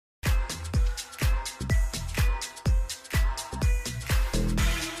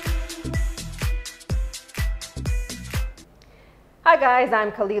Hi guys,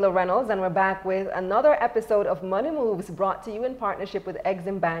 I'm Kalila Reynolds and we're back with another episode of Money Moves brought to you in partnership with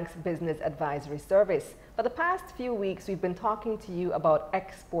Exim Bank's Business Advisory Service. For the past few weeks, we've been talking to you about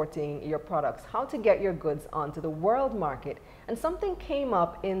exporting your products, how to get your goods onto the world market. And something came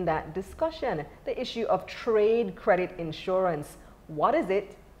up in that discussion, the issue of trade credit insurance. What is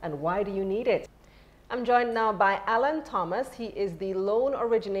it and why do you need it? I'm joined now by Alan Thomas. He is the Loan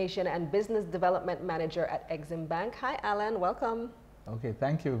Origination and Business Development Manager at Exim Bank. Hi, Alan. Welcome. Okay,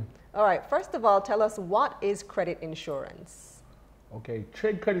 thank you. All right. First of all, tell us, what is credit insurance? Okay,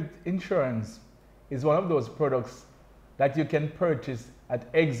 trade credit insurance is one of those products that you can purchase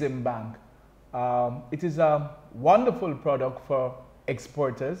at Exim Bank. It is a wonderful product for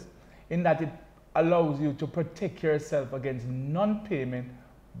exporters in that it allows you to protect yourself against non-payment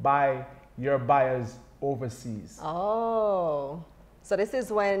by your buyers overseas. Oh, so this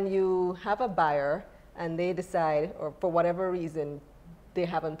is when you have a buyer and they decide, or for whatever reason, they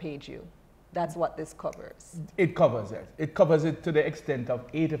haven't paid you. That's what this covers. It covers it. It covers it to the extent of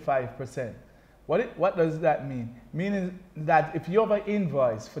 85%. What does that mean? Meaning that if you have an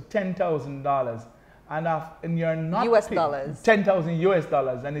invoice for $10,000 and you're not US dollars. 10,000 US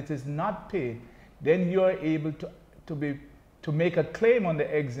dollars and it is not paid, then you're able to make a claim on the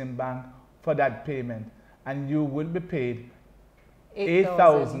Exim Bank for that payment, and you will be paid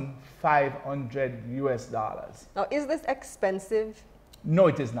 $8,500 US dollars. Now, is this expensive? No,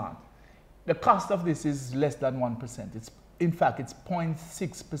 it is not. The cost of this is less than 1%. In fact, it's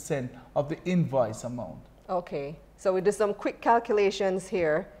 0.6% of the invoice amount. Okay, so we do some quick calculations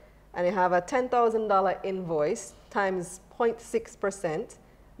here, and you have a $10,000 invoice times 0.6%.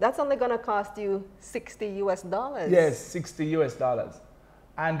 That's only going to cost you 60 US dollars. Yes, 60 US dollars.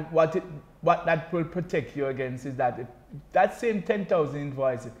 And what that will protect you against is that if that same 10,000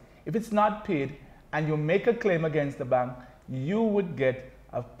 invoice, if it's not paid and you make a claim against the bank, you would get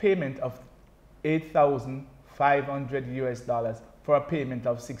a payment of 8,500 US dollars for a payment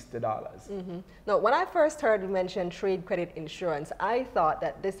of $60. Mm-hmm. Now, when I first heard you mention trade credit insurance, I thought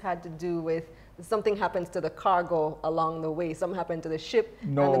that this had to do with something happens to the cargo along the way, something happened to the ship,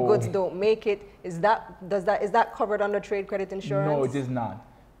 no. And the goods don't make it. Is that covered under trade credit insurance? No, it is not.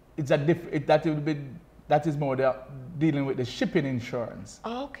 That is more dealing with the shipping insurance.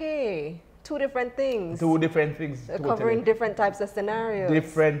 Okay, two different things. Two different things. Totally. Covering different types of scenarios.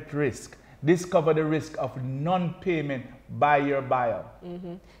 Different risk. This covers the risk of non-payment by your buyer.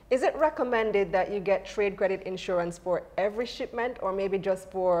 Mm-hmm. Is it recommended that you get trade credit insurance for every shipment, or maybe just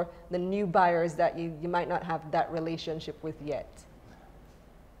for the new buyers that you might not have that relationship with yet?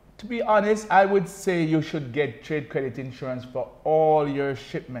 To be honest, I would say you should get trade credit insurance for all your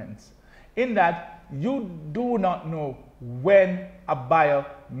shipments. In that, you do not know when a buyer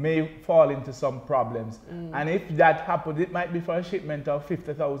may fall into some problems. And if that happens, it might be for a shipment of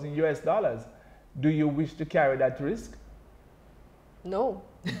 50,000 US dollars. Do you wish to carry that risk? No.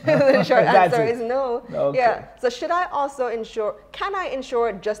 The short answer is no. Okay. Yeah. So should I also insure, can I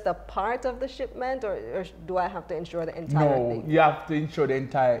insure just a part of the shipment, or do I have to insure the entire thing? No, you have to insure the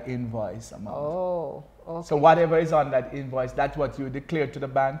entire invoice amount. Oh, okay. So whatever is on that invoice, that's what you declare to the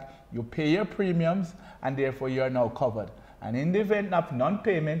bank. You pay your premiums, and therefore you are now covered. And in the event of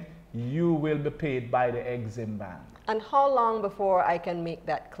non-payment, you will be paid by the Exim Bank. And how long before I can make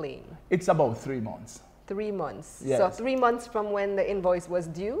that claim? It's about 3 months. 3 months. Yes. So 3 months from when the invoice was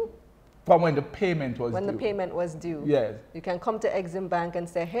due? From when the payment was due. When the payment was due. Yes. You can come to Exim Bank and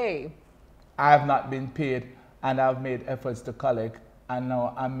say, hey, I have not been paid and I've made efforts to collect, and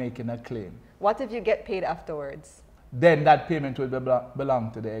now I'm making a claim. What if you get paid afterwards? Then that payment will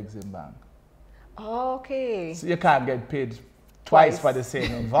belong to the Exim Bank. Okay. So you can't get paid twice for the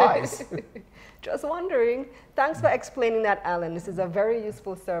same invoice. Just wondering. Thanks for explaining that, Alan. This is a very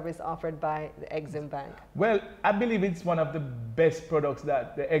useful service offered by the Exim Bank. Well, I believe it's one of the best products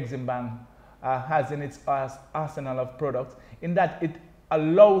that the Exim Bank has in its arsenal of products, in that it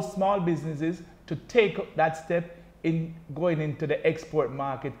allows small businesses to take that step in going into the export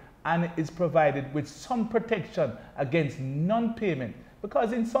market, and it is provided with some protection against non-payment.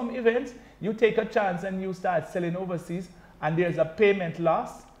 Because in some events, you take a chance and you start selling overseas and there's a payment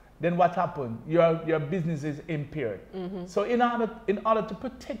loss, then what happens? Your business is impaired. Mm-hmm. So in order to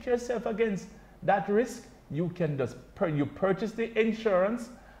protect yourself against that risk, you can just purchase the insurance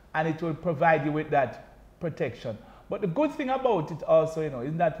and it will provide you with that protection. But the good thing about it also,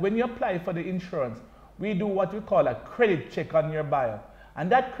 is that when you apply for the insurance, we do what we call a credit check on your buyer.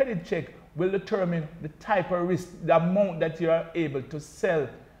 And that credit check will determine the type of risk, the amount that you are able to sell,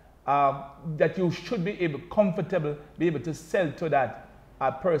 that you should be able to sell to that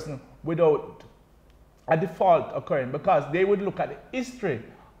person without a default occurring, because they would look at the history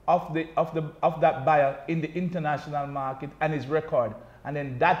of that buyer in the international market and his record, and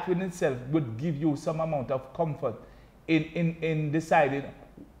then that in itself would give you some amount of comfort in deciding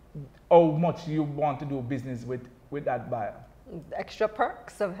how much you want to do business with that buyer. The extra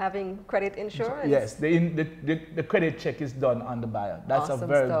perks of having credit insurance. Yes, the credit check is done on the buyer. That's awesome, a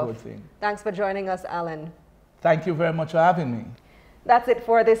very good thing. Thanks for joining us, Alan. Thank you very much for having me. That's it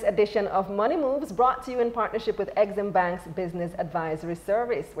for this edition of Money Moves, brought to you in partnership with Exim Bank's Business Advisory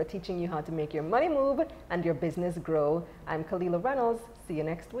Service. We're teaching you how to make your money move and your business grow. I'm Kalila Reynolds. See you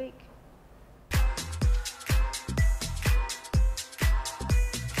next week.